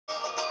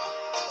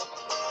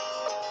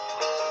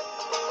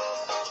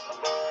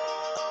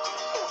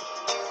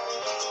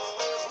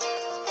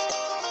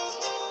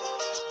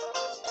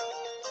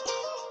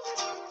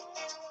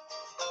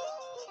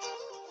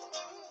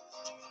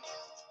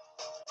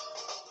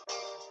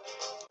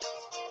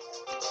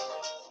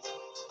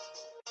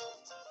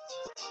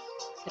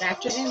Good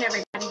afternoon,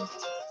 everybody.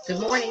 Good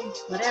morning,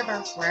 whatever,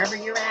 wherever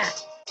you're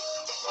at.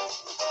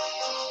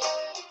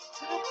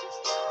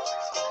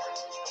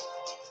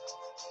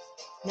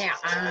 Now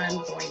I'm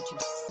going to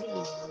see.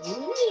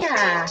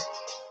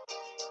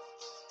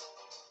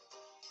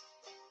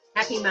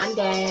 Happy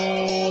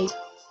Monday.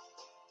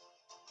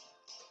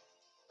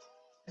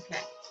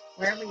 Okay,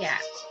 where are we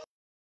at?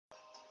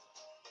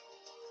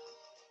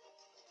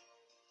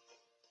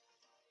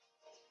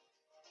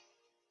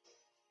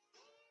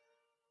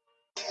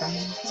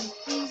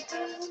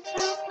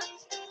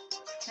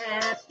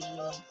 Happy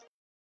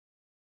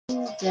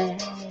Tuesday.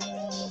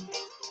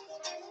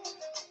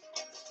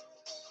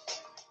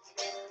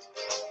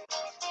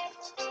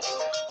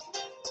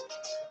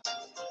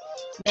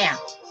 Now,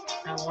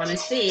 I want to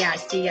see. I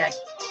see a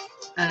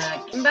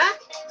Kimba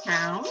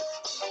Town.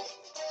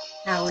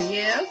 How are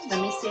you?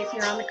 Let me see if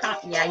you're on the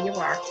Yeah, you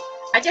are.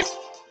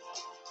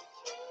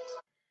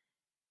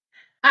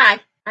 Hi.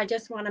 I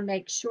just want to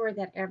make sure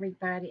that I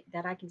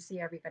can see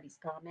everybody's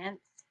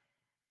comments.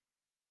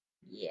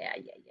 Yeah.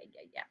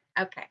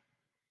 Okay.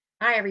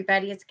 Hi,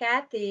 everybody. It's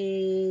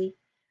Cathy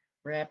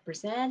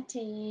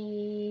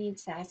representing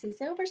Sassy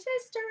Silver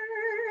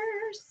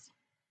Sisters.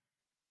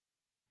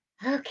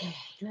 Okay,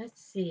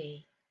 let's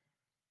see.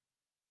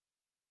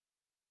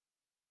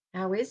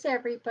 How is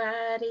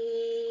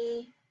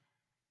everybody?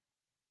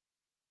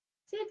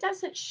 See, it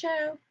doesn't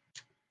show.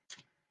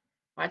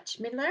 Watch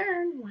me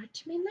learn.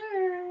 Watch me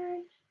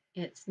learn.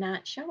 It's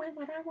not showing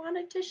what I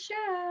wanted to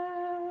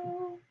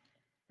show,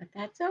 but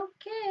that's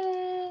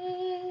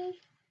okay.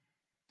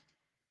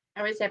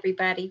 How is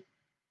everybody?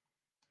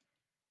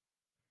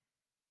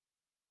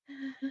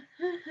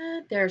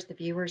 There's the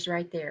viewers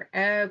right there.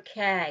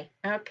 Okay.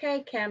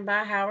 Okay,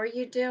 Kemba, how are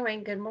you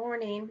doing? Good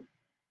morning.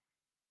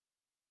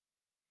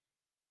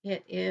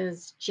 It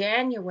is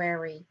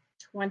January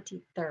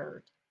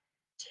 23rd,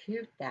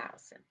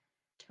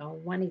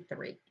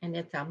 2023. And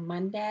it's a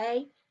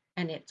Monday,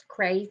 and it's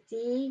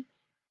crazy,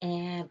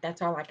 and that's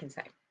all I can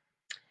say.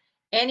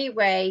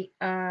 Anyway,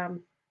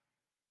 I'm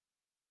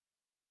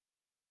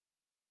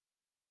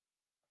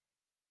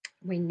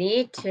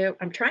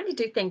trying to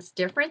do things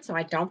different so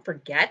I don't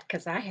forget,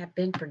 because I have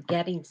been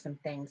forgetting some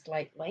things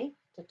lately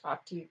to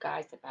talk to you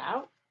guys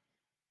about.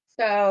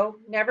 So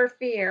never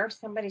fear,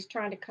 somebody's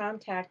trying to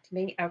contact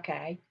me.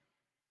 Okay.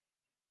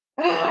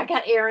 Oh, I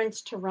got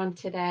errands to run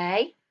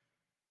today.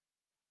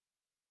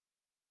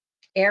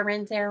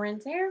 Errands. I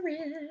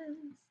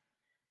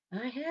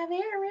have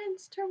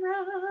errands to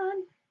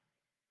run.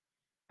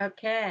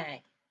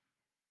 Okay.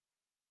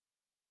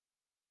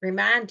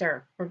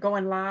 Reminder, we're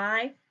going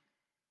live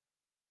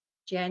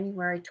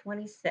January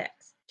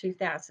 26th,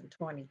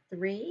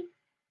 2023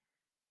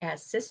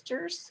 as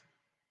sisters.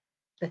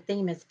 The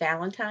theme is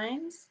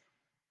Valentine's,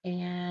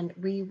 and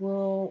we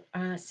will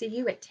see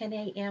you at 10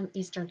 a.m.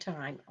 Eastern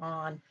Time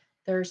on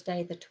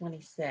Thursday the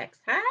 26th.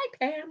 Hi,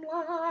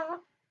 Pamela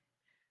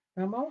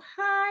from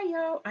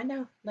Ohio. I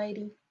know,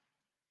 lady.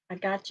 I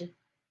got you.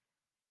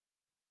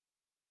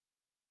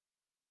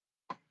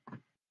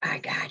 I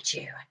got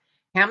you.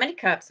 How many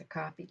cups of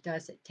coffee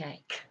does it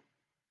take?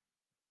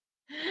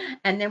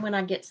 And then when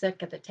I get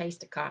sick of the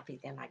taste of coffee,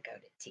 then I go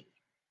to tea,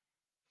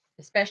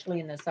 especially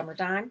in the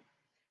summertime.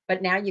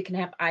 But now you can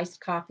have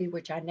iced coffee,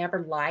 which I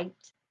never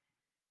liked,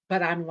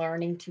 but I'm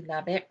learning to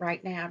love it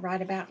right now,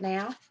 right about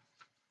now.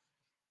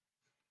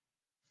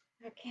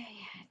 Okay,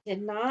 I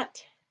did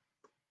not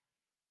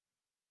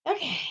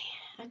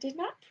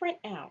print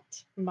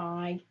out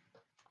my,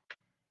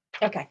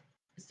 okay,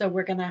 so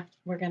we're gonna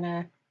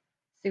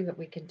see what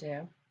we can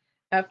do.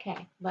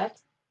 Okay,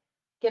 let's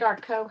get our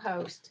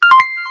co-host.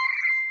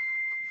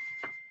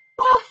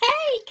 Oh,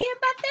 hey,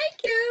 Kimba,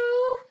 thank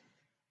you.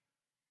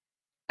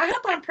 I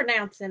hope I'm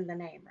pronouncing the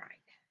name right.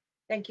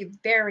 Thank you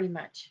very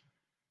much.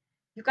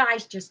 You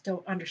guys just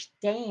don't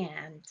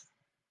understand.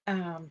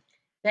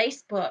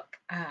 Facebook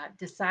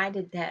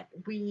decided that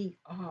we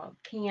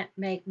can't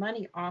make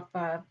money off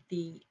of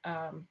the,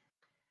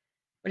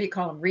 what do you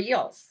call them,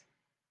 reels.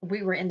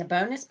 We were in the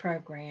bonus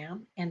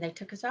program and they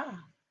took us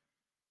off.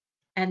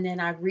 And then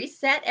I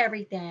reset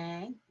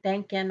everything,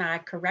 thinking I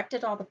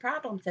corrected all the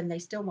problems, and they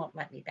still won't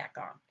let me back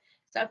on.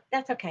 So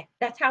that's okay.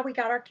 That's how we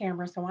got our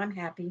camera, so I'm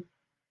happy.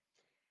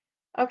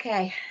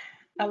 Okay,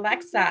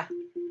 Alexa,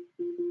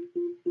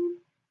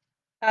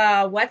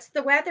 what's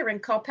the weather in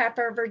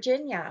Culpeper,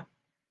 Virginia?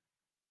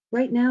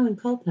 Right now in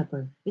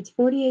Culpeper, it's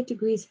 48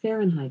 degrees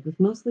Fahrenheit with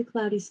mostly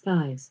cloudy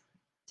skies.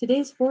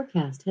 Today's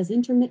forecast has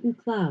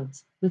intermittent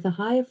clouds with a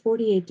high of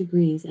 48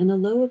 degrees and a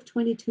low of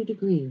 22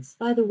 degrees.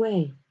 By the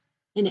way,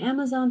 an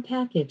Amazon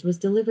package was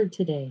delivered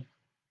today.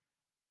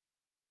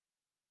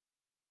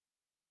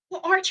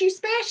 Well, aren't you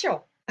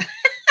special?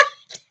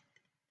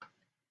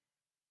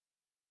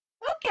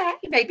 Okay,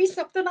 maybe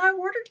something I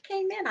ordered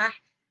came in.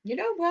 You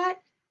know what?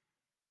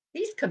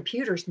 These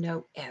computers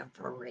know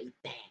everything.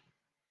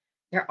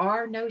 There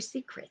are no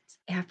secrets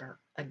ever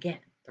again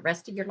the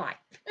rest of your life.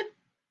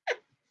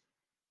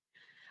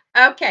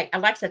 Okay,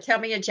 Alexa, tell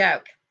me a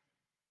joke.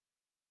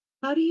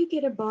 How do you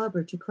get a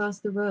barber to cross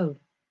the road?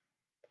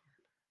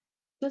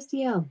 Just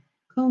yell,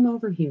 "Come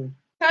over here."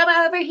 Come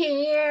over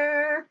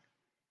here.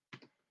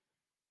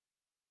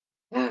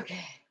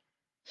 Okay.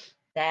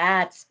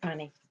 That's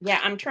funny. Yeah,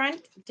 I'm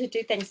trying to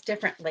do things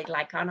differently.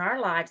 Like on our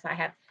lives, I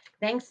have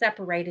things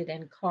separated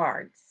in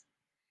cards.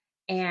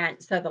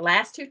 And so the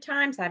last two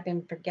times I've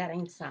been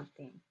forgetting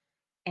something.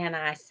 And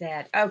I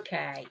said,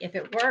 okay, if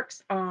it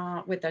works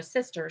with the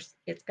sisters,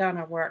 it's going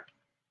to work.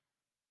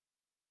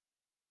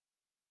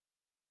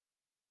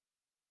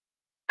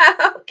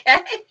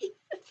 Okay.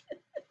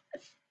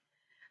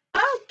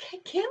 Okay,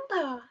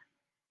 Kimba.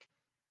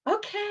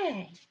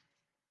 Okay.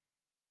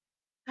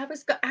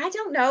 I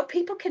don't know.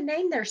 People can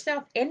name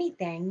themselves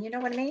anything. You know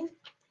what I mean?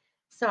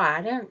 So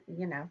I don't.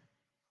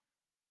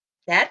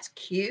 That's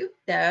cute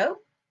though.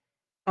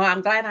 Oh,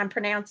 I'm glad I'm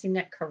pronouncing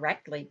it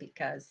correctly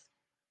because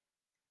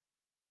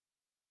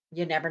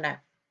you never know.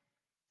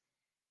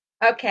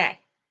 Okay.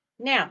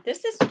 Now,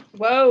 this is,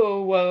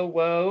 whoa, whoa,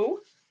 whoa.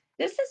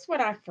 This is what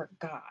I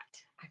forgot.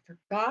 I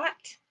forgot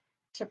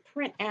to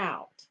print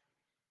out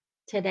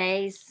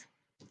today's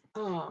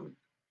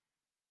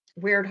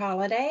weird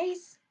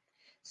holidays.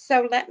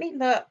 So let me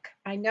look.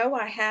 I know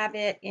I have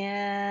it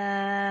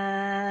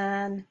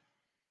in,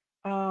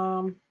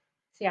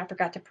 see, I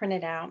forgot to print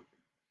it out.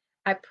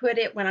 I put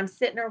it when I'm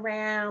sitting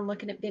around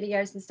looking at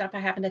videos and stuff. I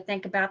happen to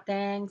think about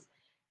things.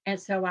 And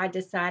so I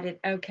decided,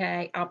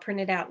 okay, I'll print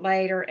it out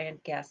later.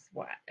 And guess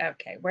what?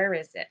 Okay, where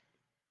is it?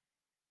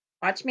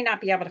 Watch me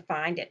not be able to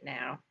find it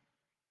now.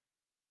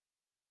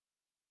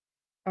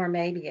 Or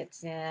maybe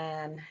it's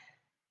in,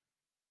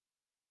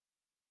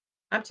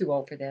 I'm too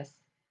old for this.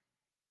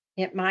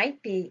 It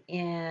might be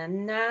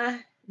in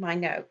my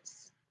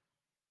notes.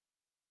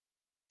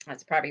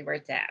 That's probably where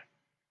it's at.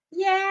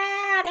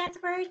 Yeah, that's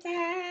where it's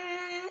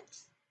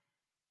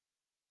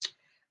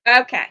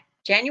at. Okay,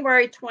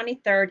 January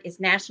 23rd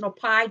is National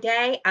Pie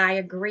Day. I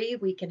agree,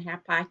 we can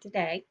have pie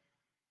today.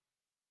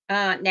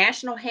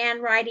 National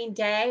Handwriting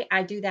Day.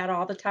 I do that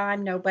all the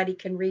time. Nobody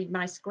can read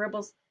my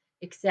scribbles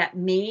except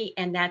me,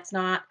 and that's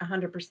not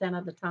 100%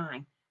 of the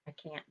time. I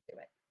can't do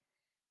it.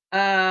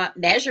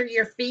 Measure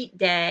Your Feet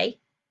Day.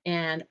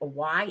 And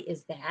why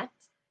is that?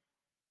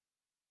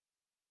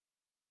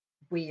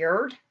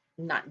 Weird.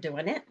 Not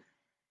doing it.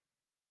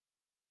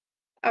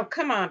 Oh,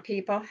 come on,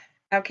 people.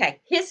 Okay,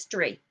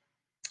 history.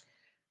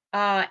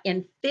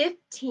 In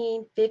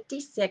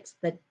 1556,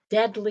 the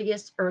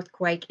deadliest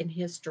earthquake in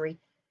history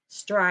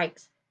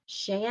strikes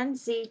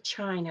Shanxi,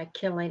 China,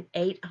 killing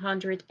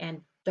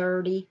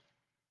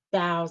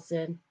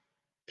 830,000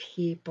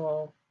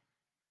 people.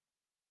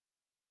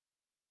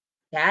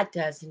 That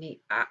doesn't,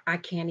 I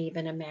can't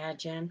even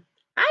imagine.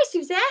 Hi,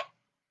 Suzette.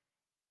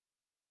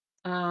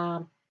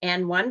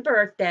 And one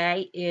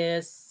birthday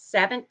is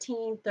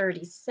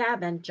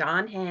 1737,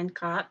 John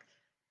Hancock,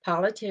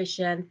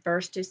 politician,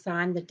 first to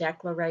sign the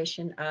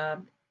Declaration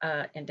of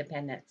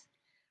Independence.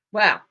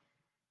 Well,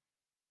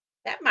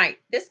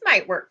 this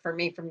might work for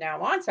me from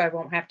now on, so I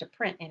won't have to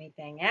print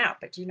anything out.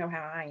 But you know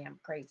how I am,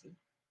 crazy.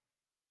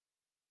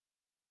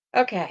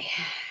 Okay,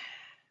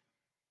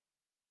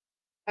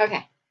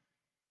 okay.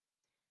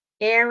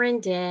 Erin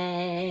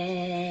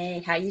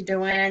Day, how you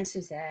doing,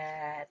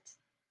 Suzette?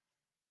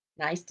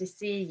 Nice to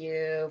see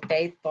you.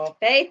 Faithful,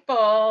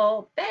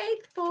 faithful,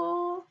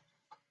 faithful.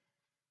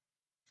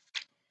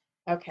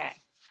 Okay.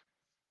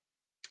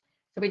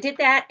 So we did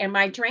that, and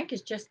my drink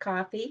is just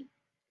coffee.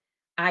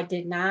 I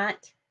did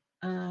not.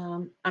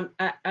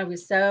 I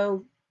was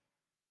so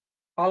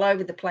all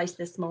over the place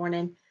this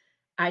morning.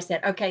 I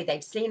said, okay,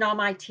 they've seen all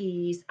my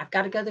teas. I've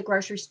got to go to the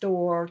grocery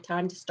store.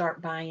 Time to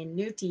start buying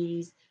new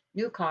teas,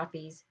 new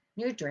coffees,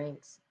 new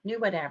drinks, new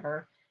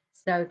whatever,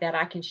 so that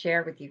I can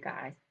share with you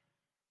guys.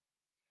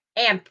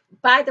 And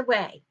by the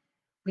way,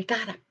 we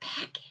got a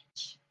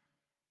package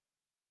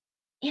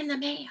in the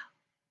mail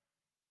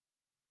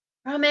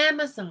from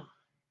Amazon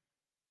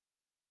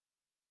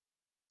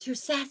to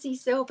Sassy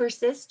Silver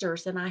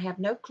Sisters, and I have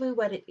no clue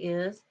what it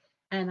is.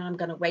 And I'm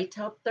going to wait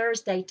till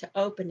Thursday to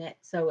open it.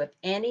 So if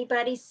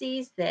anybody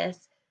sees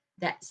this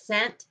that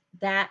sent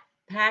that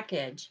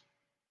package,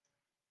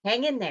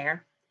 hang in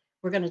there.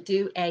 We're going to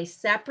do a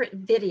separate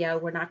video.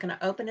 We're not going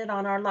to open it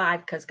on our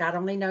live because God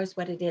only knows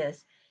what it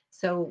is.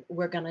 So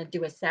we're going to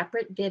do a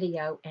separate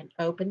video and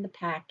open the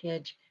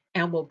package,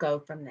 and we'll go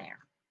from there.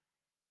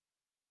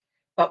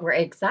 But we're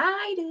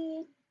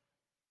excited.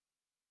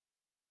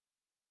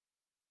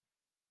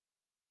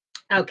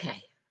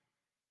 Okay.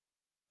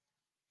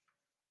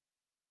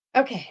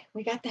 Okay,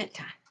 we got that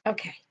time.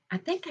 Okay, I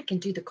think I can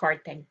do the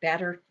card thing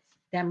better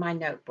than my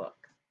notebook.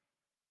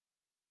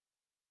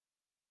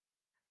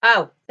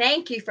 Oh,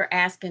 thank you for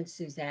asking,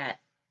 Suzette.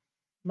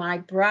 My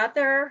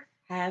brother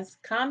has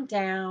come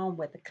down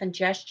with a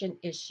congestion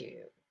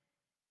issue.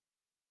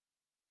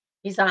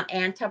 He's on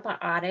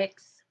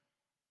antibiotics.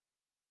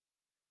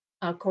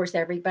 Of course,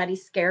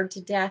 everybody's scared to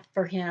death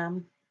for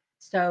him.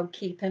 So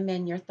keep him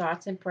in your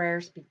thoughts and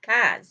prayers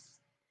because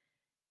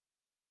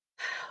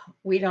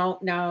we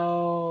don't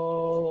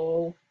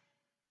know.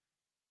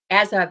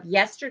 As of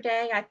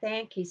yesterday, I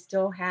think he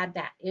still had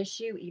that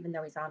issue, even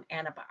though he's on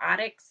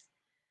antibiotics.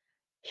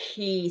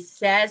 He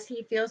says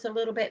he feels a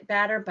little bit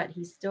better, but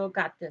he's still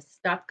got this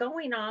stuff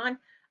going on.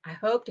 I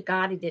hope to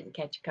God he didn't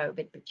catch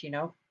COVID, but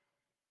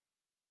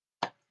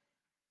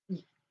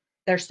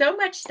there's so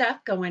much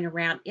stuff going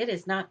around. It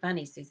is not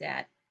funny,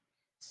 Suzette.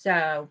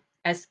 So,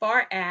 as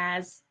far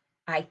as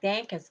I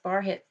think, as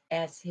far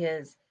as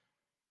his,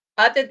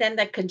 other than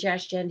the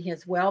congestion,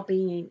 his well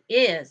being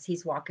is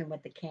he's walking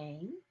with a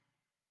cane.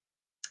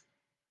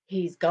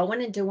 He's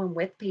going and doing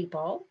with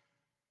people.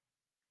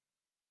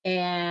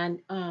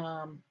 And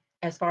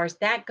as far as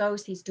that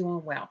goes, he's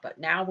doing well. But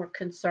now we're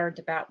concerned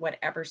about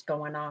whatever's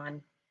going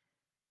on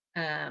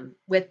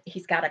with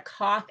he's got a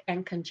cough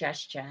and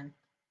congestion.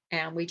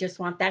 And we just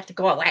want that to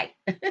go away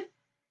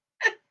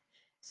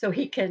so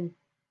he can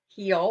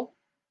heal.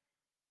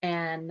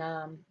 And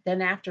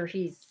then after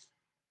he's,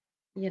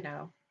 you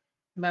know,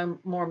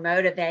 more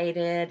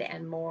motivated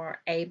and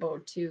more able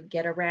to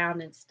get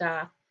around and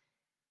stuff,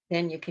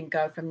 then you can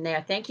go from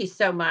there. Thank you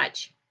so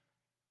much.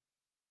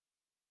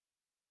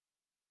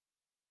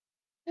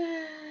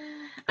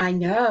 I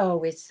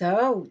know it's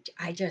so,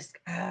 I just,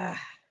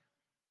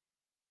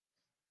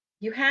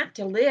 you have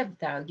to live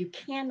though. You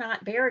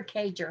cannot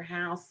barricade your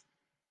house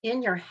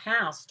in your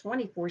house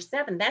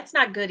 24/7. That's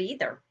not good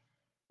either.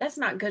 That's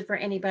not good for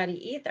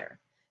anybody either.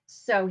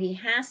 So he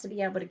has to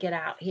be able to get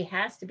out. He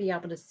has to be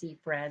able to see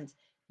friends.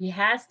 He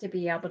has to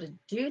be able to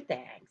do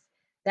things.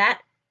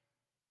 That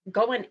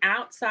going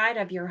outside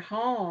of your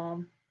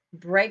home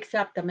breaks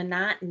up the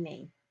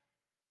monotony.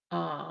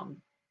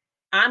 Um,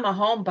 I'm a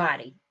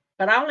homebody,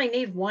 but I only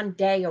need 1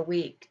 day a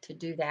week to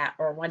do that,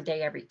 or 1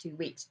 day every 2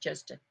 weeks,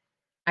 just to,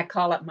 I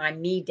call it my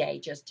me day,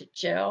 just to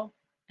chill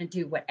and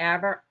do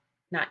whatever,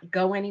 not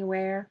go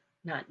anywhere,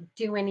 not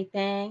do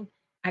anything.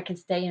 I can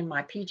stay in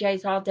my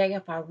PJs all day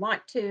if I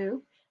want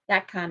to,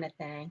 that kind of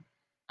thing.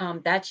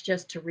 That's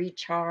just to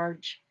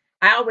recharge.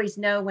 I always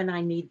know when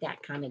I need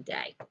that kind of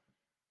day.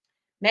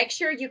 Make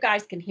sure you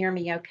guys can hear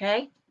me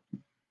okay,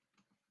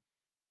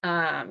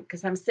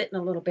 because I'm sitting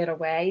a little bit of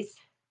ways.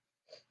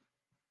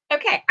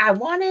 Okay, I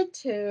wanted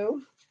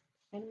to,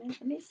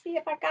 let me see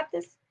if I got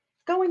this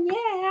going.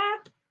 Yeah,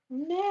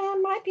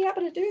 man, might be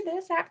able to do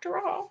this after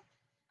all.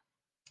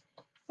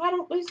 If I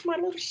don't lose my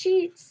little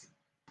sheets.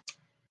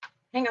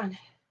 Hang on.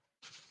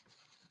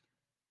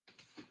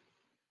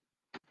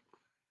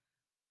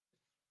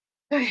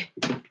 Okay,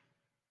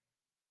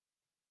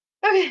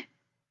 okay,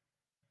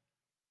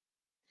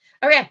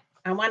 okay.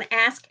 I want to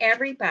ask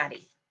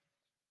everybody,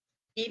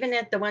 even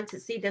if the ones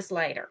that see this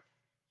later,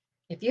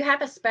 if you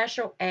have a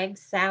special egg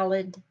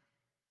salad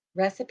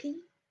recipe,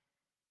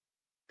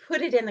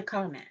 put it in the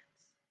comments.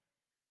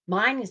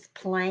 Mine is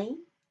plain,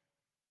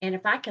 and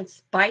if I can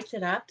spice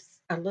it up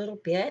a little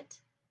bit,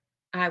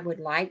 I would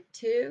like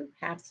to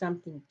have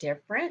something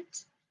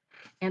different.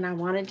 And I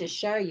wanted to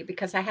show you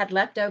because I had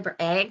leftover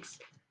eggs.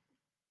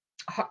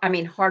 I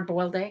mean, hard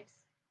boiled eggs.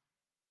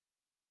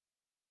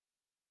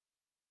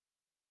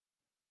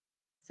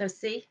 So,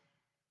 see,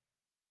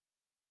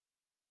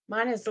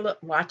 mine is a little,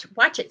 watch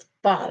it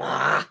fall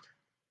off.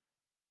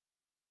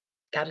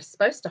 Got it,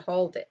 supposed to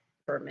hold it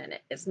for a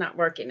minute. It's not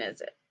working,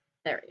 is it?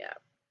 There we go.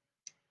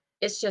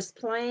 It's just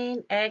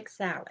plain egg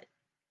salad.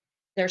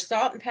 There's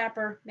salt and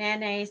pepper,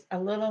 mayonnaise, a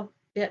little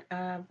bit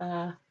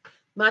of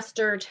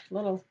mustard,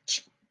 little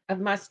of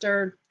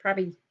mustard,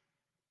 probably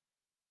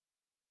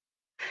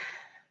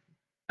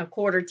a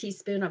quarter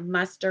teaspoon of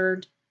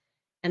mustard.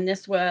 And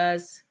this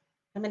was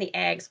how many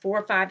eggs? 4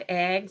 or 5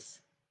 eggs.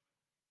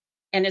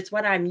 And it's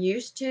what I'm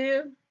used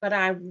to, but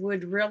I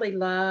would really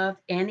love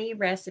any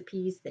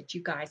recipes that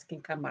you guys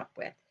can come up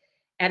with.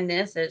 And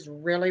this is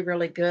really,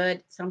 really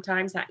good.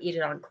 Sometimes I eat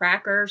it on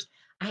crackers.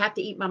 I have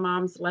to eat my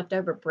mom's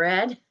leftover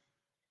bread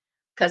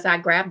because I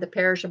grabbed the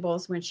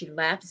perishables when she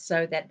left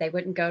so that they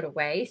wouldn't go to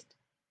waste.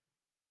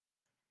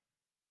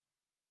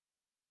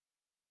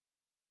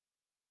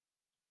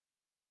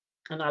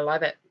 And I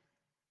love it.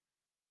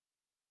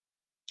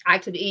 I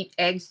could eat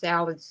egg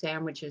salad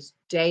sandwiches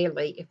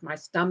daily if my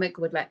stomach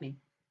would let me.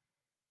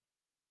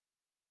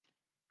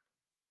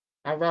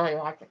 I really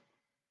like it.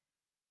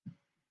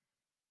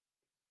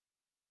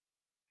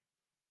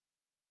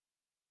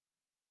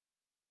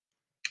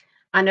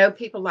 I know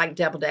people like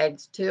deviled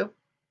eggs too,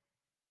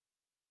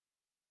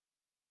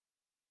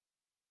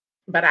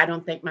 but I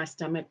don't think my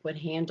stomach would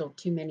handle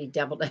too many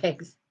deviled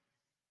eggs.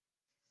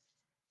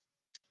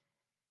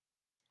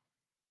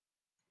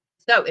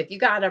 So if you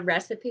got a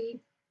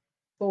recipe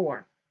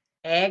for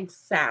egg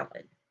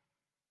salad,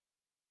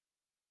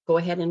 go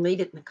ahead and leave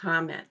it in the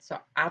comments. So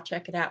I'll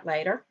check it out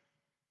later.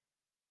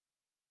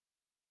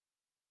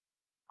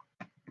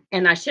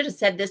 And I should have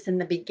said this in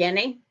the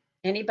beginning.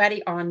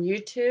 Anybody on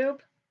YouTube,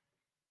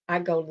 I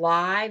go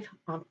live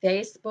on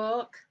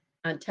Facebook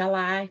until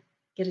I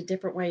get a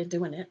different way of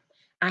doing it.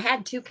 I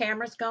had 2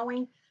 cameras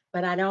going,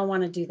 but I don't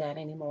want to do that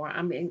anymore.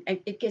 I mean,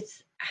 it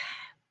gets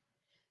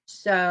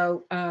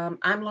so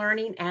I'm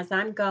learning as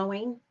I'm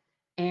going,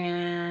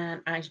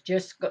 and I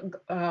just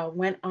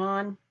went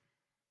on.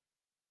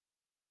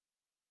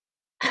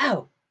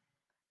 Oh,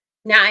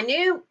 now I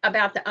knew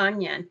about the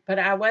onion, but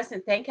I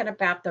wasn't thinking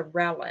about the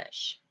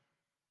relish.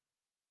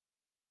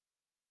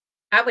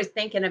 I was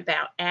thinking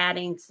about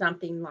adding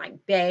something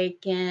like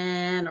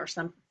bacon or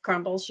some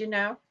crumbles,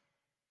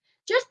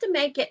 just to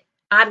make it.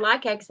 I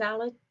like egg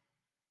salad,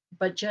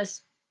 but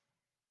just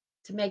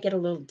to make it a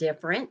little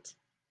different.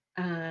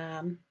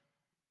 Um,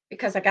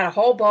 because I got a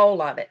whole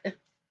bowl of it.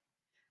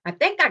 I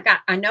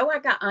know I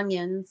got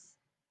onions.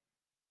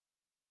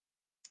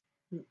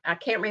 I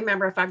can't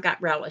remember if I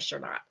got relish or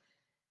not,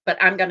 but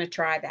I'm going to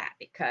try that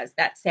because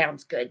that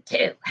sounds good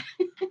too.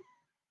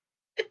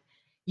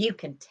 You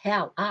can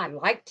tell I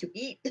like to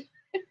eat.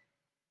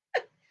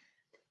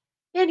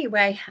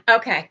 Anyway,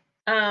 okay.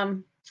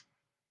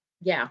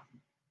 Yeah.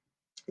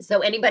 So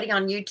anybody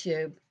on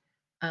YouTube,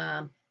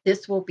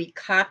 this will be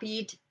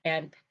copied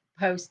and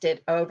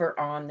posted over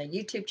on the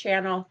YouTube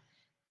channel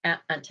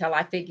until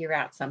I figure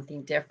out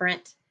something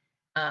different.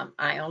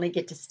 I only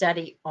get to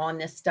study on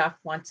this stuff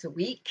once a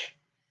week,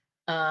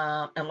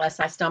 unless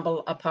I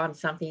stumble upon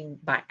something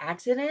by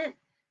accident.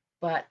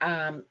 But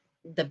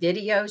the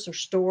videos are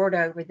stored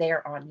over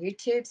there on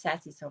YouTube,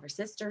 Sassy Silver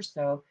Sisters.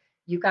 So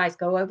you guys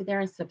go over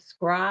there and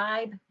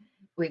subscribe.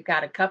 We've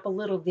got a couple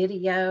little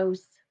videos,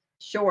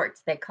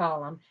 shorts they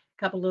call them, a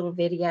couple little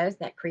videos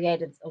that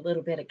created a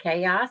little bit of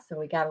chaos. So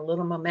we got a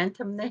little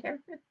momentum there.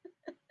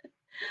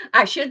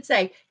 I should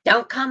say,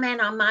 don't comment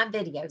on my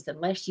videos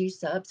unless you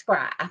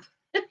subscribe.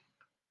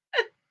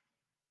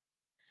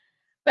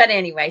 But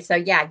anyway, so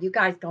yeah, you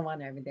guys go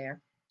on over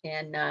there.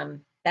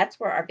 And that's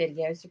where our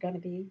videos are going to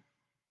be.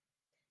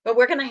 But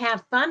we're going to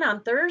have fun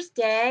on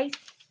Thursday.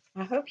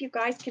 I hope you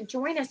guys can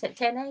join us at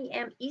 10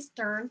 a.m.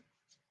 Eastern.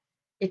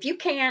 If you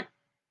can't,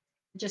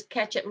 just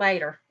catch it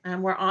later.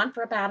 We're on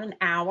for about an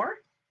hour.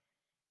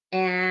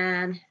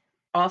 And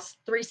all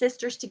three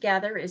sisters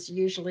together is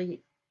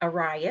usually a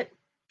riot.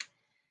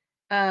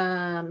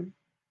 And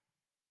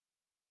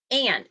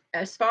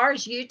as far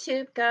as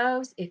YouTube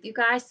goes, if you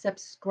guys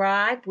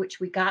subscribe, which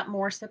we got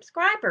more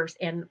subscribers,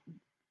 and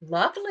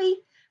lovely,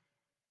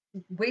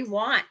 we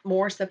want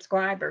more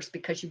subscribers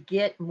because you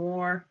get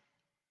more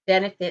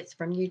benefits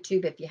from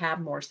YouTube if you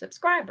have more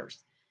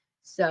subscribers.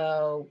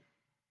 So,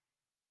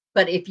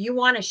 but if you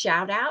want a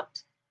shout out,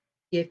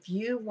 if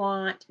you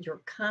want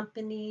your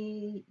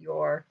company,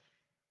 your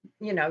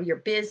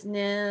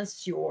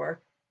business,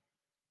 your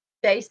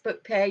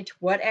Facebook page,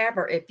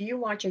 whatever, if you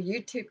want your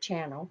YouTube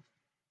channel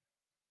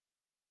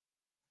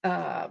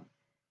uh,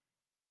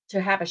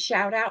 to have a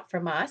shout out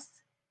from us,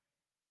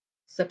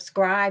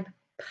 subscribe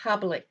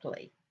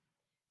publicly.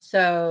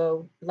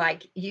 So,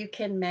 like, you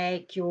can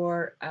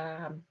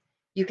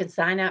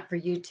sign up for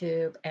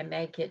YouTube and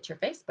make it your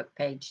Facebook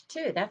page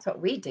too. That's what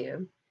we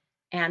do.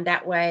 And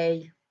that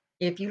way,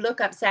 if you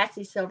look up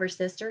Sassy Silver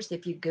Sisters,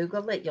 if you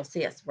Google it, you'll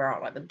see us. We're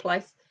all over the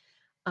place.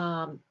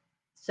 Um,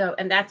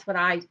 and that's what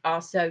I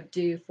also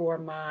do for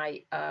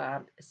my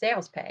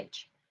sales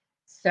page.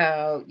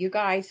 So you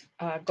guys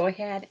go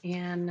ahead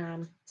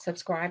and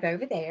subscribe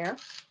over there.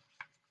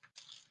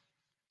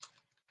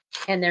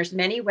 And there's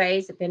many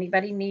ways if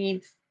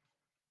anybody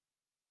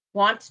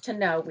wants to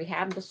know. We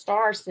have the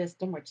star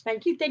system, which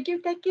thank you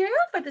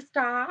for the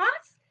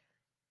stars.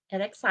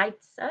 It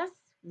excites us.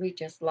 We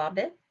just love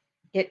it.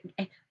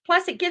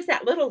 Plus it gives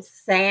that little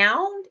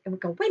sound, and we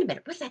go, wait a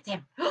minute, what's that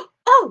sound?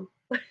 Oh,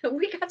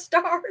 we got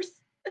stars.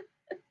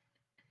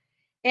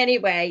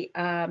 Anyway,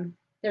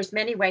 there's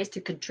many ways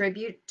to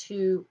contribute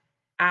to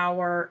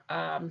our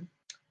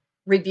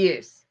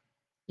reviews.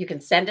 You can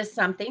send us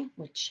something,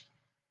 which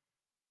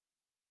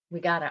we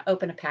got to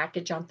open a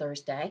package on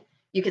Thursday.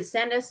 You can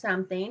send us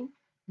something.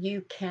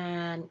 You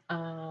can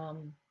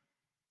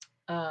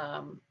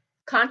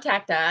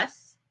contact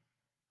us,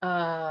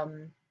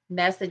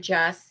 message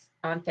us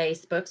on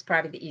Facebook. It's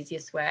probably the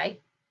easiest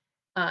way.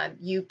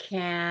 You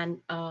can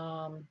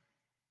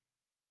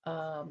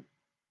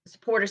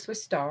support us with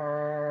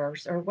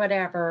stars or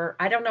whatever.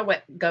 I don't know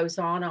what goes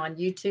on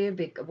YouTube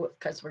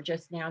because we're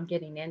just now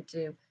getting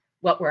into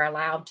what we're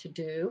allowed to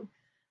do.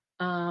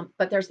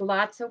 But there's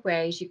lots of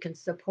ways you can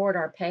support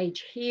our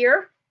page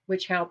here,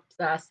 which helps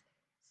us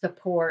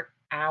support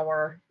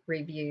our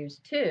reviews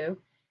too,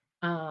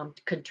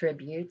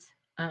 contributes.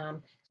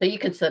 So you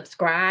can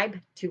subscribe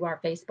to our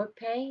Facebook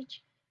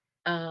page.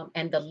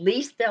 And the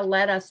least they'll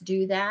let us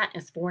do that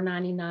is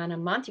 $4.99 a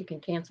month. You can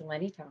cancel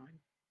anytime.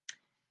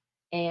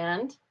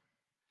 And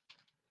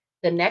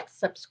the next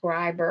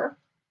subscriber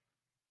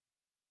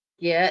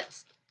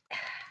gets,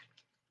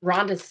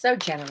 Rhonda's so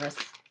generous,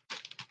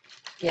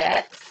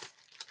 gets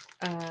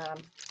a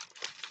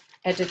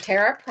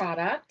doTERRA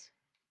product,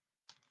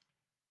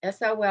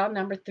 SOL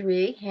number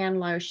 3 hand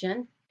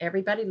lotion.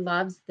 Everybody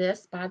loves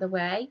this, by the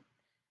way.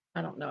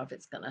 I don't know if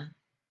it's going to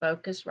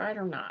focus right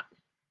or not.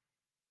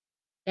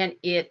 And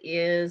it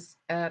is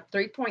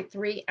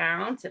 3.3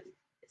 ounce.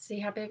 See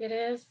how big it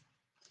is?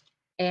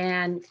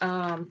 And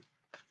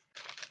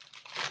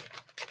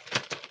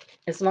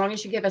as long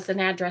as you give us an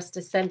address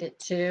to send it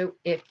to,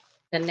 if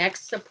the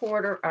next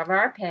supporter of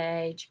our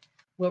page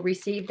will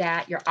receive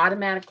that, you're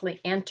automatically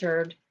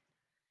entered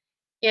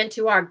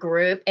into our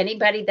group.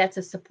 Anybody that's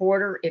a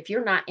supporter, if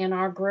you're not in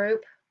our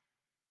group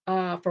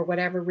for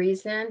whatever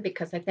reason,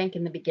 because I think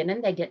in the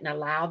beginning they didn't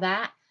allow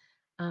that,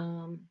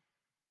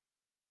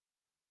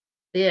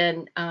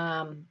 then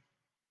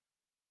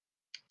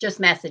just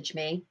message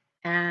me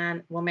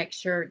and we'll make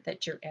sure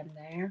that you're in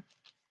there.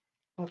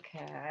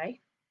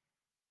 Okay.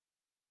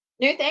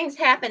 New things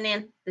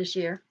happening this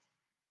year.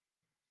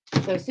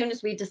 So as soon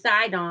as we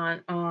decide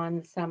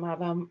on some of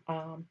them,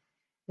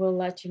 we'll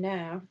let you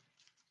know.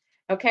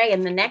 Okay,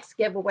 and the next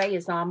giveaway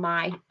is on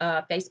my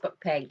Facebook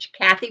page,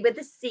 Cathy with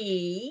a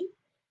C,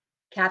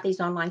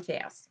 Cathy's Online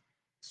Sales.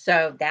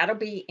 So that'll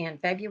be in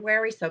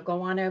February. So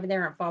go on over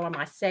there and follow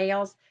my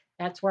sales.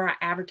 That's where I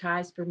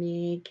advertise for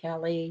me,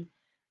 Kelly,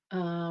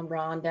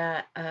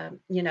 Rhonda,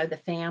 the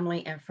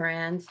family and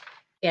friends.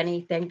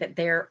 Anything that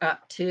they're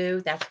up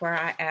to, that's where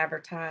I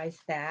advertise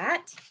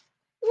that.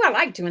 Ooh, I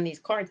like doing these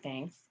card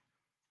things.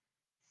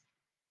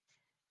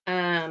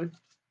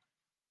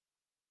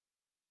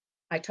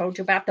 I told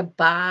you about the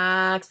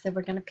box that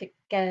we're going to pick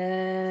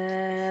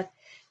up.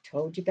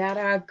 Told you about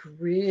our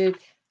group.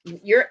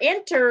 You're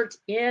entered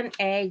in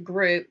a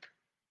group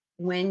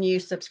when you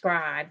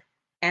subscribe,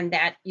 and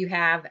that you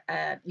have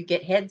you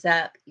get heads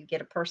up. You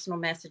get a personal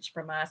message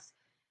from us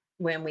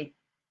when we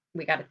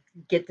got to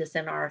get this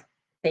in our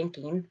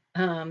thinking.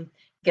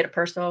 Get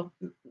a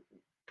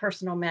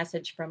personal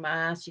message from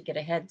us. You get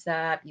a heads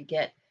up. You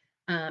get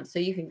so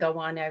you can go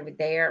on over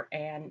there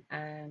and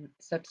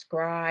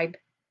subscribe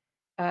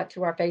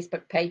to our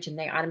Facebook page, and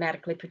they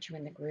automatically put you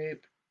in the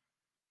group.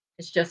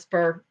 It's just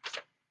for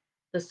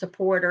the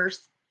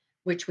supporters,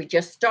 which we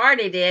just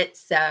started it,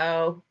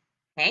 so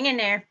hang in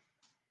there.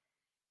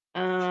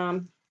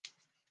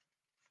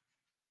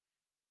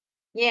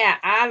 Yeah,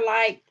 I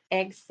like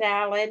egg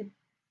salad.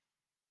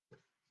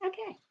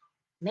 Okay,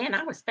 man,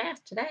 I was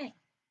fast today.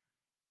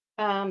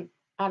 I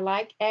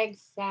like egg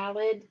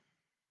salad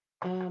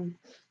on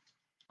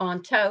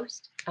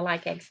toast. I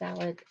like egg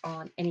salad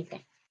on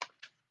anything.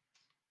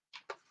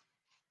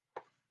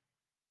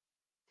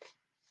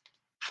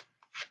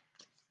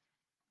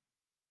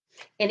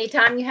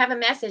 Anytime you have a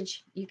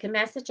message, you can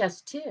message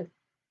us too.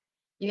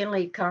 You can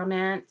leave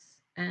comments.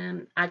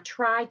 I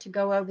try to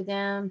go over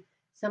them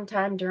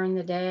sometime during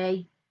the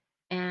day,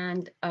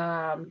 and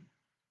the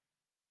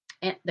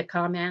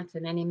comments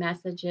and any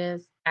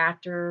messages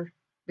after,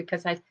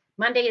 because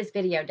Monday is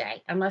video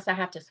day, unless I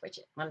have to switch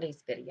it.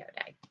 Monday's video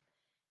day,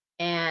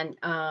 and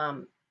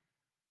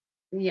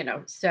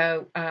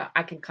so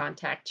I can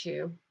contact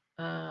you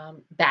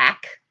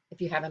back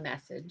if you have a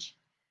message.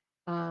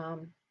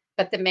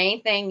 But the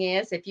main thing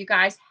is, if you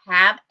guys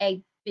have a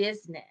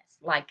business,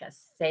 like a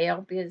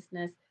sale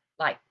business,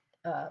 like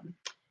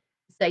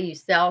say you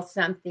sell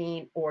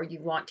something or you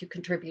want to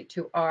contribute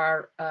to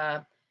our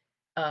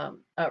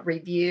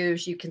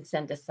reviews, you can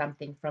send us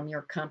something from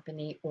your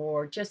company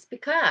or just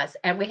because.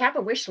 And we have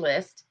a wish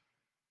list.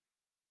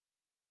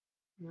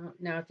 I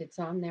don't know if it's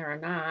on there or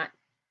not.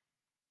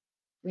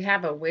 We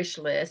have a wish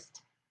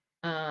list.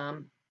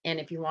 And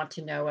if you want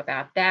to know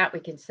about that, we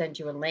can send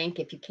you a link.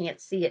 If you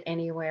can't see it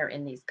anywhere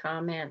in these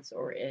comments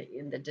or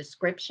in the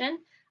description,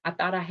 I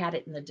thought I had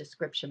it in the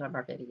description of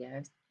our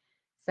videos.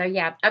 So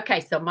yeah,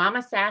 okay. So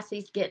Mama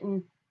Sassy's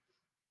getting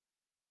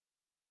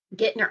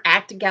her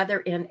act together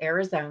in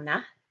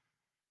Arizona.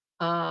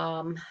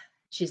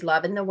 She's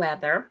loving the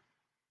weather.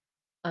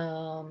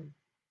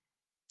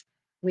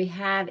 We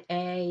had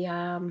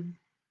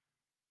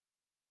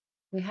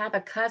we have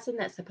a cousin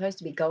that's supposed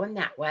to be going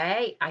that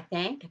way, I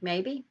think,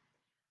 maybe.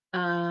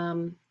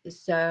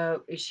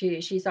 So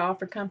she's all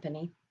for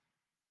company.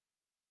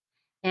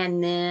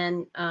 And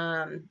then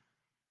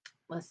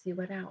let's see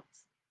what else.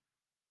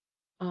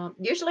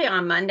 Usually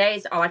on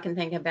Mondays, all I can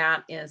think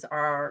about is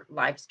our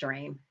live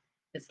stream.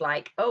 It's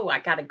like, oh, I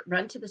got to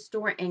run to the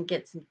store and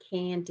get some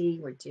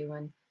candy. We're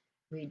doing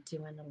a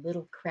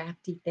little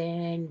crafty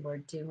thing. We're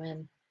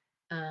doing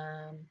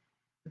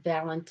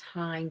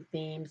Valentine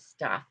themed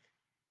stuff.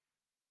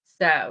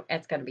 So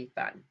it's going to be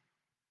fun.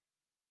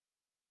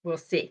 We'll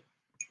see.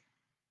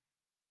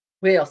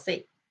 We'll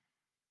see.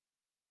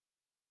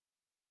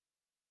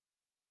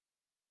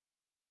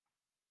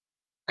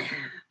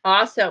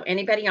 Also,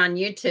 anybody on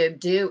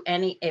YouTube,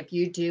 if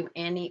you do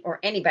any, or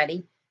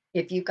anybody,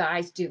 if you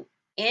guys do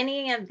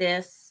any of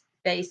this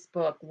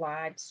Facebook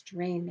live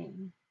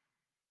streaming,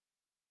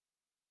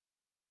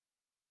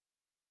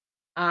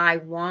 I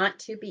want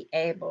to be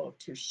able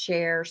to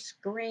share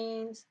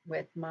screens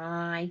with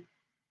my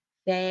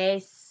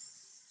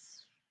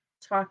face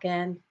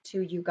talking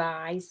to you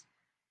guys.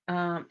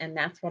 And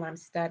that's what I'm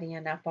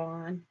studying up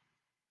on.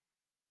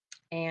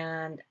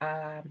 And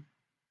so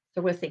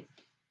we'll see.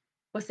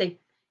 We'll see.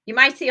 You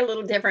might see a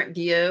little different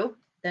view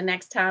the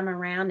next time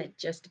around. It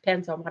just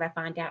depends on what I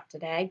find out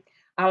today.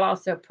 I'll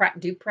also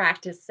do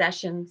practice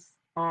sessions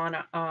on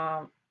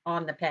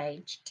the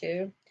page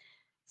too.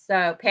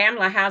 So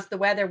Pamela, how's the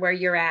weather where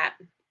you're at?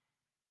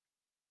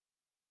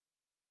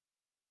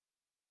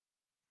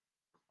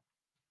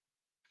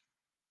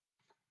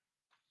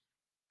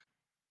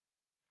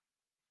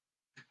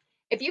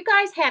 If you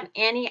guys have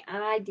any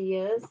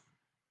ideas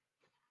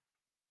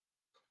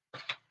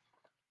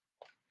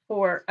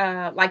for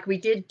like we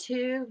did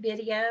 2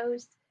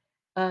 videos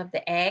of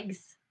the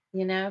eggs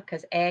you know,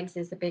 because eggs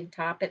is a big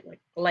topic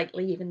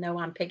lately, even though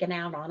I'm picking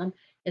out on them.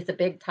 It's a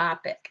big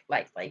topic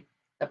lately,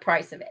 the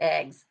price of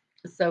eggs.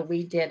 So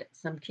we did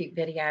some cute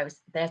videos.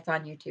 That's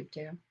on YouTube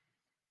too.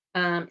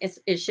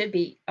 It should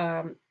be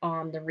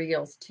on the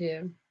reels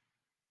too.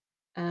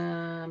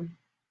 Um,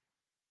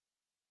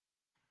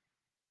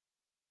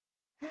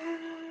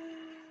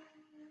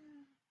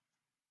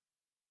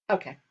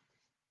 okay,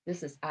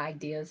 this is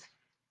ideas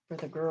for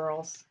the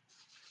girls.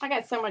 I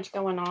got so much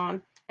going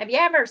on. Have you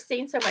ever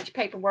seen so much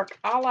paperwork?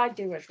 All I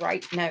do is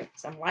write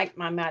notes. I'm like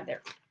my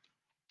mother.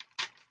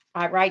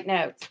 I write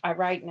notes. I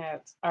write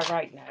notes. I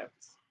write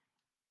notes.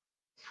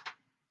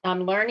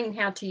 I'm learning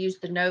how to use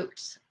the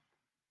notes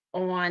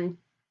on,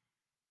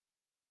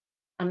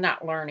 I'm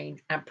not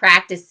learning, I'm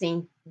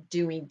practicing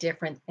doing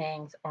different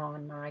things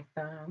on my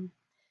phone.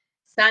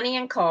 Sunny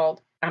and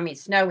cold. I mean,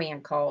 snowy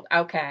and cold.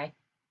 Okay.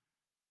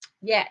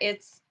 Yeah,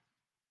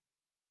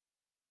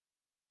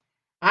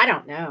 I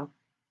don't know.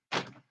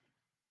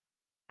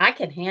 I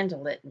can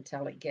handle it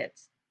until it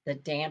gets the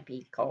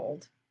dampy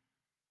cold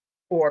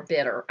or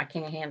bitter. I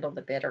can't handle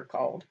the bitter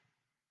cold.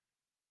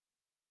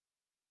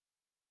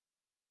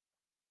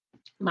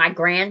 My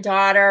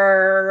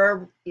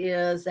granddaughter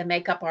is a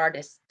makeup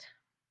artist.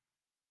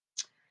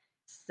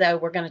 So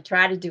we're going to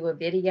try to do a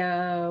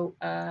video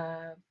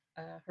of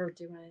her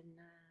doing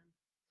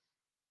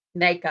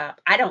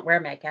makeup. I don't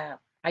wear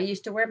makeup. I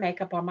used to wear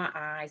makeup on my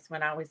eyes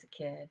when I was a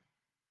kid.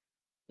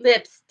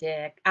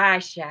 Lipstick,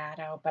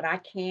 eyeshadow, but I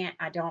can't.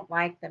 I don't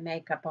like the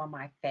makeup on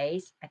my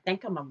face. I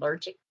think I'm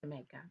allergic to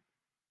makeup.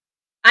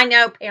 I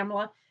know,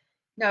 Pamela.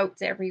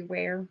 Notes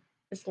everywhere.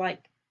 It's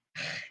like,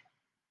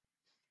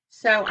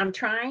 so I'm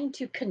trying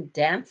to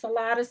condense a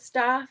lot of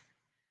stuff.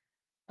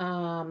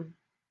 Um,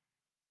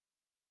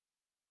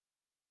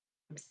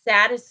 I'm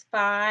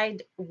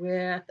satisfied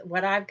with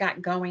what I've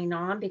got going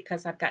on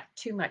because I've got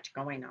too much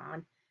going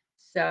on.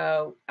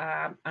 So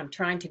I'm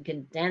trying to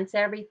condense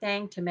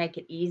everything to make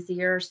it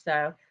easier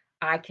so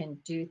I can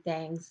do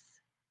things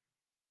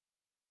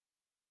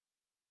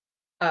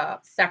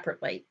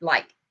separately,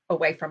 like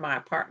away from my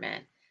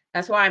apartment.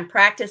 That's why I'm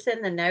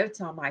practicing the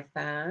notes on my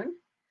phone,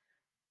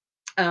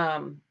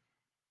 um,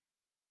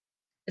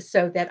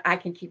 so that I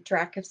can keep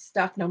track of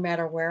stuff no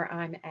matter where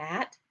I'm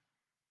at.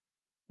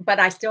 But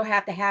I still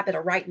have the habit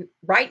of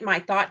writing my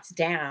thoughts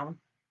down,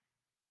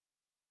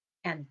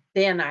 and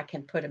then I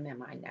can put them in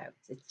my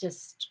notes. It's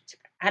just,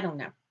 I don't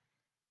know.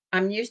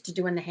 I'm used to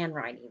doing the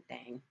handwriting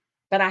thing,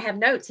 but I have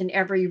notes in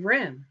every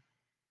room.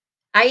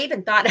 I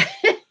even thought,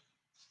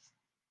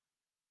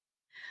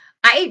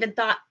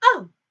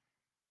 oh,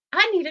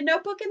 I need a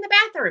notebook in the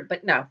bathroom,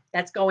 but no,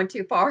 that's going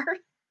too far.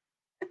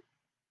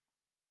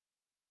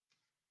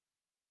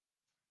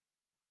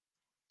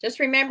 Just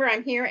remember,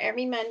 I'm here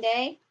every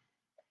Monday.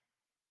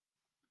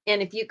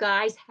 And if you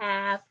guys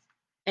have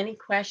any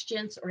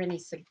questions or any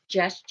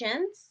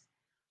suggestions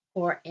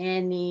or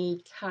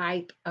any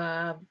type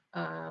of,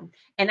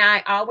 and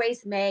I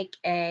always make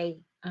a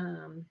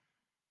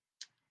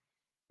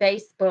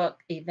Facebook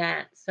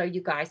event so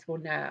you guys will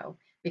know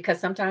because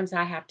sometimes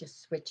I have to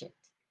switch it.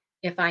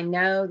 If I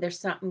know there's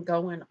something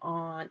going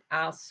on,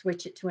 I'll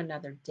switch it to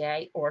another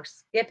day or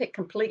skip it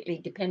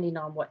completely depending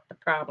on what the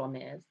problem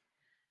is.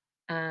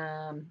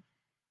 Um,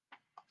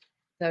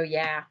 so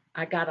yeah,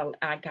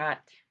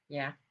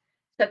 yeah.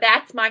 So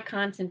that's my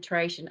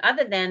concentration.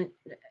 Other than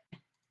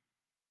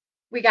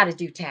we got to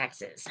do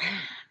taxes.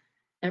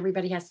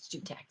 Everybody has to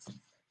do taxes.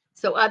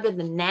 So other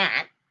than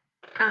that,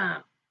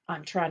 um,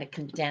 I'm trying to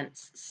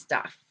condense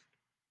stuff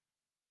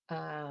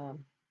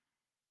um,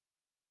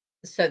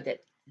 so that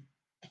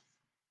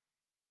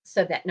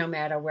no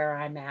matter where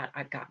I'm at,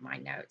 I've got my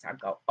notes. I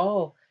go,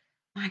 oh,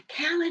 my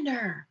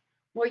calendar.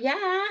 Well,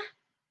 yeah,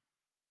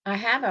 I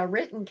have a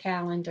written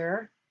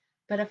calendar,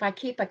 but if I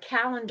keep a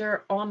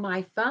calendar on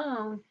my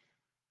phone,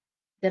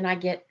 then I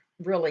get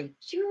really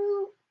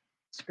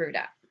screwed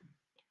up.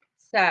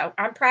 So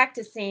I'm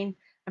practicing.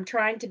 I'm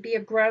trying to be a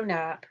grown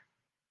up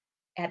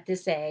at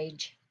this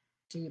age.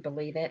 Do you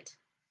believe it?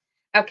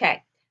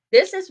 Okay,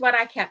 this is what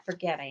I kept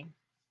forgetting.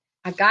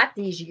 I got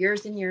these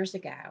years and years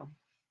ago.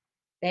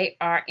 They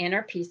are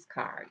inner peace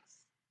cards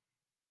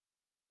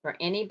for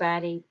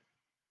anybody.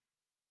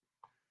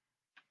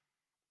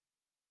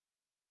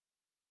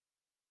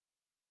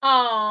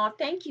 Oh,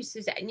 thank you,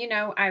 Suzanne. You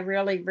know, I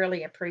really,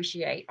 really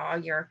appreciate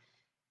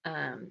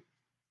um,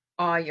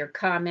 all your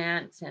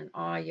comments and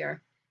all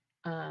your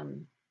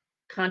um,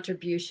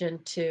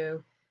 contribution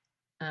to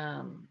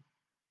um,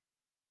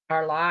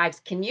 our lives.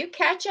 Can you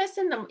catch us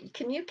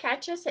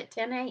at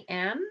 10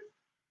 a.m.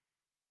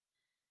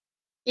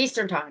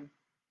 Eastern time?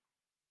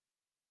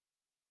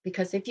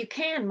 Because if you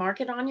can,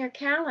 mark it on your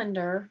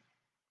calendar.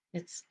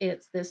 It's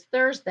this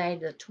Thursday,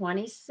 the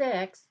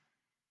 26th.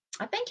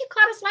 I think you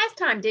caught us last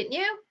time, didn't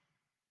you?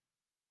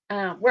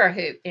 We're a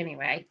hoot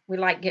anyway. We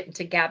like getting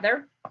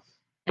together.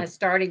 It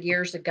started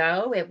years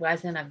ago. It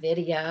wasn't a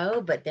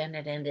video, but then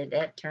it ended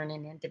up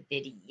turning into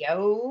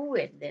video,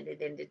 and then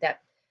it ended up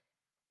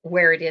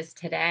where it is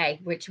today,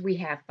 which we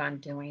have fun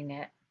doing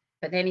it.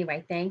 But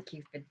anyway, thank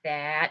you for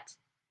that.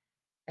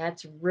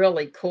 That's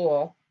really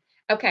cool.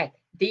 Okay,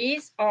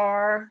 these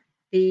are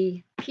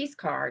the piece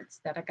cards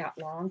that I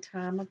got long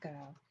time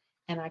ago,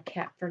 and I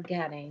kept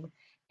forgetting.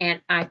 And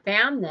I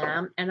found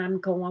them, and I'm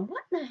going,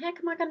 what in the heck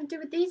am I going to do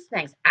with these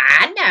things?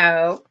 I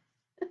know.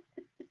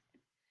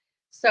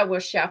 So we'll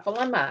shuffle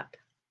them up.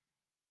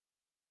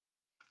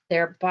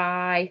 They're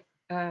by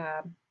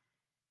uh,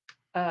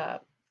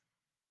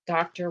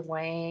 Dr.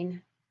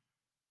 Wayne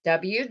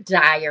W.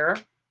 Dyer.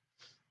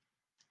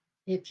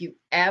 If you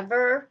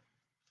ever,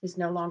 he's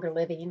no longer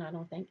living, I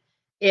don't think.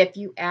 If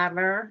you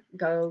ever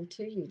go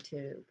to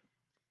YouTube,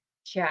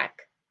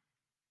 check.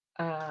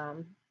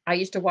 I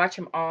used to watch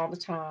him all the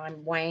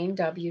time, Wayne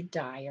W.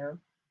 Dyer,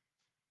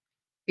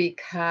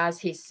 because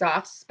he's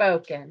soft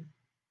spoken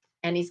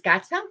and he's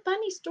got some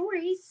funny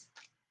stories.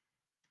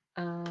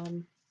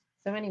 Um,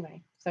 so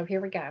anyway, so here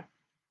we go.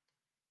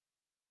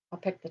 I'll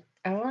pick the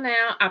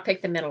I'll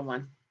pick the middle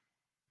one.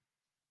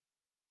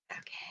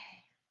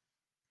 Okay.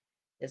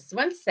 This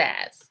one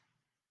says,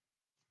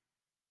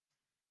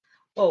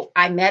 oh,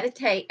 I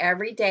meditate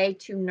every day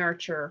to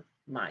nurture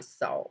my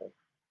soul.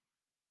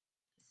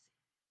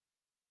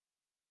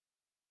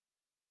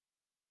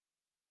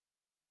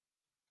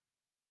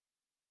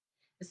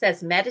 It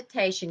says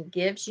meditation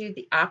gives you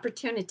the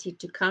opportunity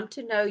to come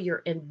to know your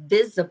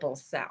invisible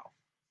self.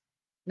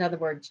 In other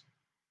words,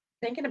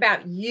 thinking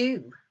about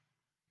you.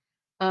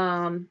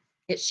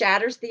 It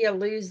shatters the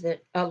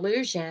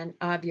illusion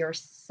of your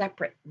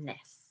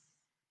separateness.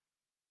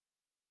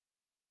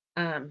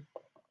 Um,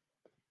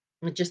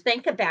 just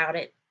think about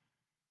it.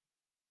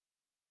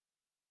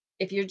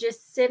 If you're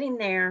just sitting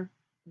there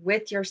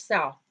with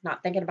yourself,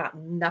 not thinking about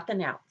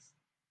nothing else,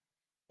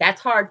 that's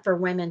hard for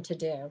women to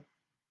do.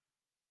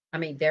 I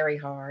mean, very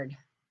hard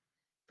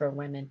for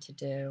women to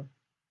do.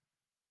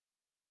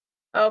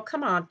 Oh,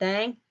 come on,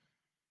 thing.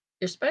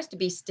 You're supposed to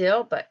be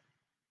still, but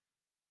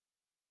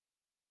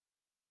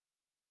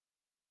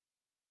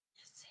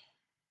let's see.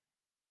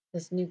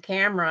 This new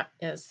camera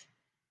is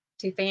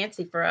too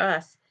fancy for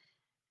us.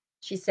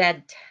 She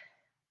said,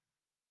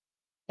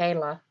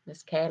 Kayla,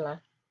 Miss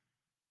Kayla.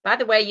 By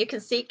the way, you can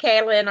see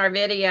Kayla in our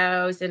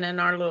videos and in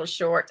our little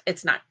shorts.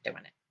 It's not doing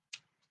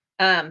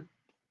it.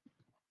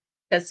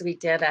 Because we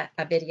did a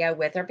video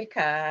with her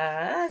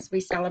because we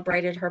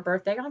celebrated her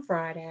birthday on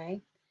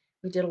Friday.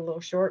 We did a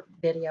little short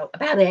video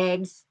about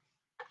eggs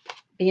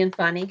being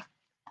funny.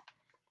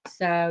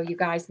 So you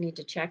guys need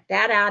to check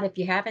that out. If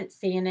you haven't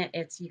seen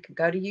it, you can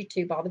go to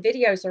YouTube. All the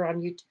videos are on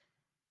YouTube.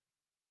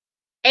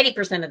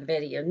 80% of the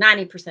video,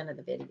 90% of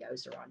the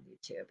videos are on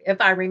YouTube. If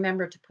I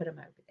remember to put them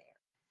over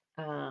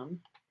there.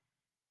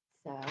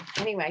 So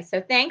anyway, so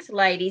thanks,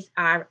 ladies.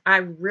 I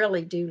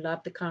really do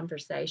love the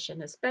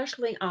conversation,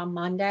 especially on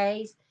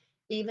Mondays,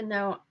 even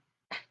though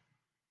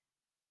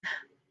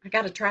I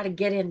got to try to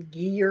get in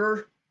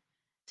gear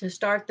to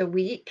start the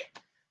week.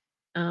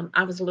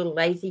 I was a little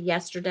lazy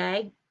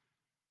yesterday.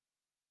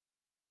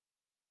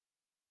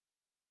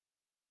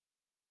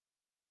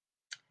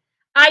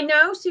 I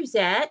know,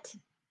 Suzette,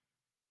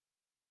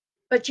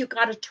 but you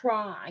got to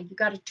try. You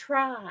got to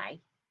try.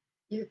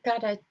 You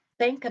got to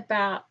think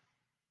about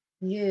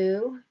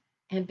you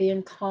and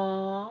being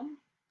calm.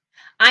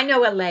 I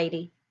know a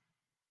lady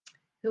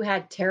who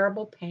had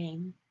terrible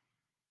pain.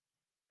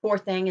 Poor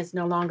thing is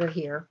no longer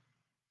here.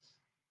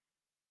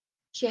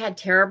 She had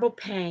terrible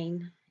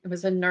pain. It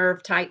was a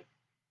nerve type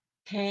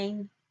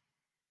pain.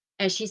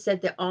 And she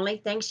said the only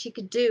thing she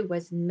could do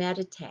was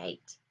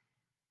meditate.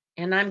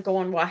 And I'm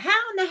going, well, how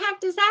in the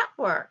heck does that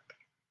work?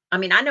 I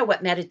mean, I know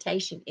what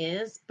meditation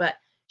is, but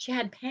she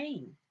had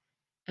pain.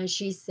 And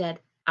she said,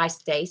 I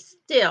stay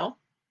still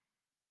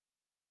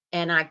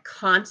and I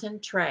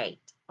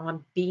concentrate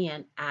on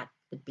being at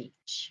the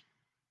beach.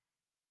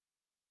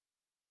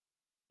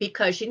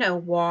 Because,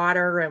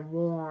 water and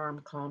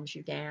warm calms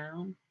you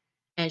down.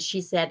 And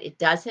she said it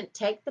doesn't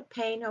take the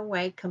pain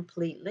away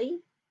completely,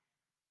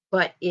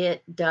 but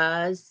it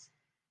does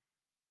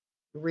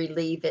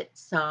relieve it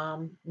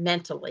some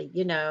mentally,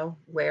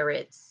 where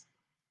it's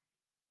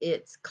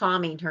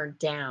calming her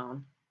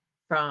down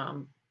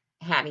from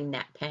having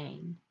that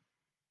pain.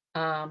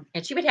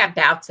 And she would have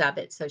bouts of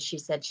it. So she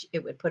said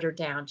it would put her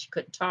down. She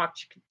couldn't talk.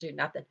 She could do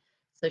nothing.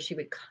 So she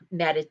would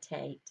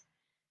meditate.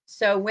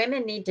 So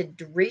women need to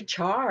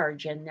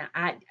recharge, and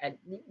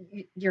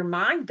your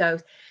mind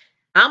goes.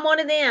 I'm one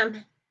of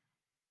them.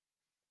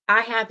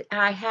 I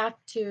have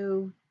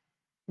to,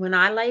 when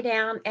I lay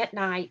down at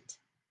night,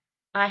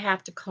 I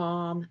have to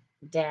calm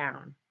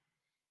down.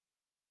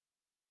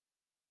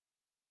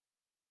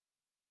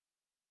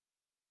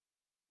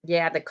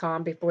 Yeah, the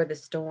calm before the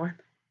storm.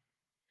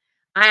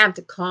 I have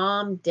to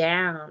calm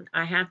down.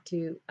 I have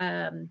to,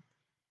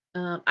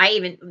 I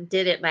even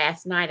did it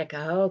last night. I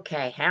go,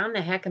 okay, how in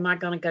the heck am I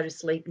going to go to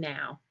sleep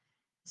now?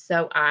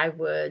 So I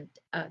would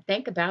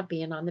think about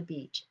being on the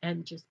beach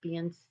and just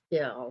being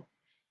still.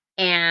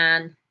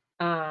 And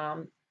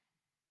um,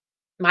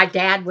 my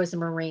dad was a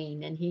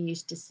Marine, and he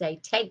used to say,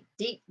 take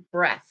deep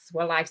breaths.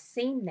 Well, I've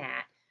seen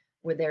that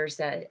where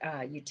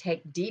you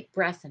take deep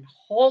breaths and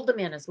hold them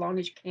in as long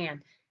as you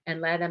can and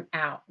let them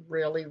out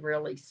really,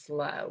 really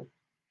slow.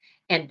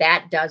 And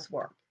that does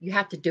work. You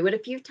have to do it a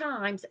few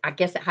times. I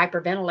guess it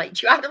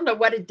hyperventilates you. I don't know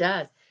what it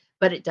does,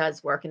 but it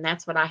does work. And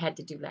that's what I had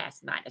to do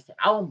last night. I said,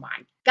 oh my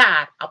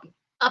God, I'll be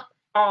up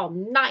all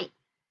night.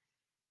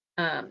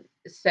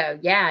 So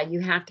yeah,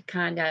 you have to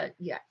kind of,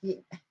 yeah.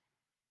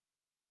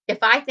 If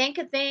I think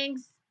of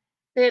things,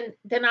 then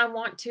I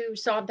want to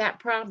solve that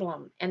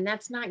problem. And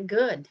that's not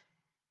good.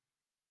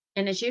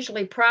 And it's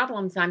usually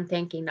problems I'm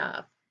thinking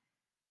of.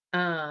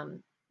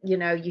 Um,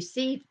 you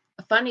see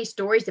funny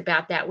stories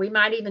about that. We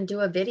might even do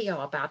a video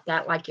about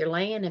that, like you're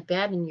laying in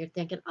bed and you're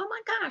thinking, "Oh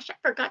my gosh, I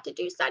forgot to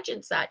do such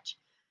and such."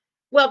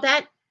 Well,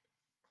 that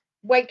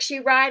wakes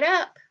you right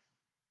up.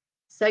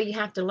 So you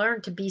have to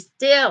learn to be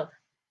still,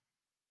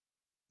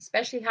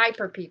 especially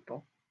hyper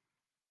people.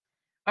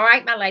 All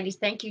right, my ladies,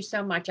 thank you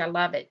so much. I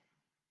love it.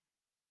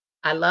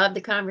 I love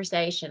the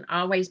conversation.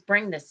 Always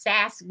bring the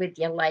sass with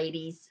you,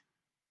 ladies.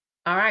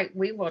 All right,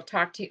 we will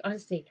talk to you.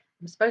 Let's see.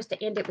 I'm supposed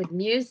to end it with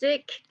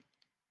music.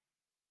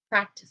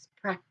 Practice,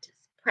 practice,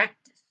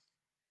 practice.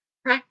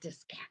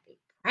 Practice, Cathy,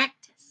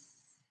 practice.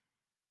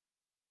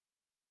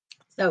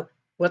 So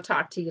we'll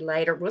talk to you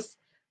later.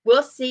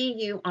 We'll see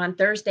you on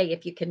Thursday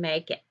if you can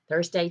make it.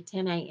 Thursday,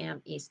 10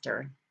 a.m.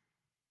 Eastern.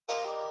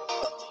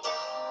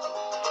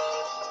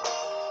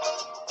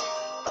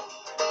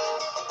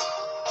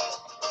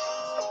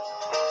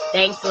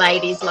 Thanks,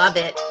 ladies. Love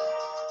it.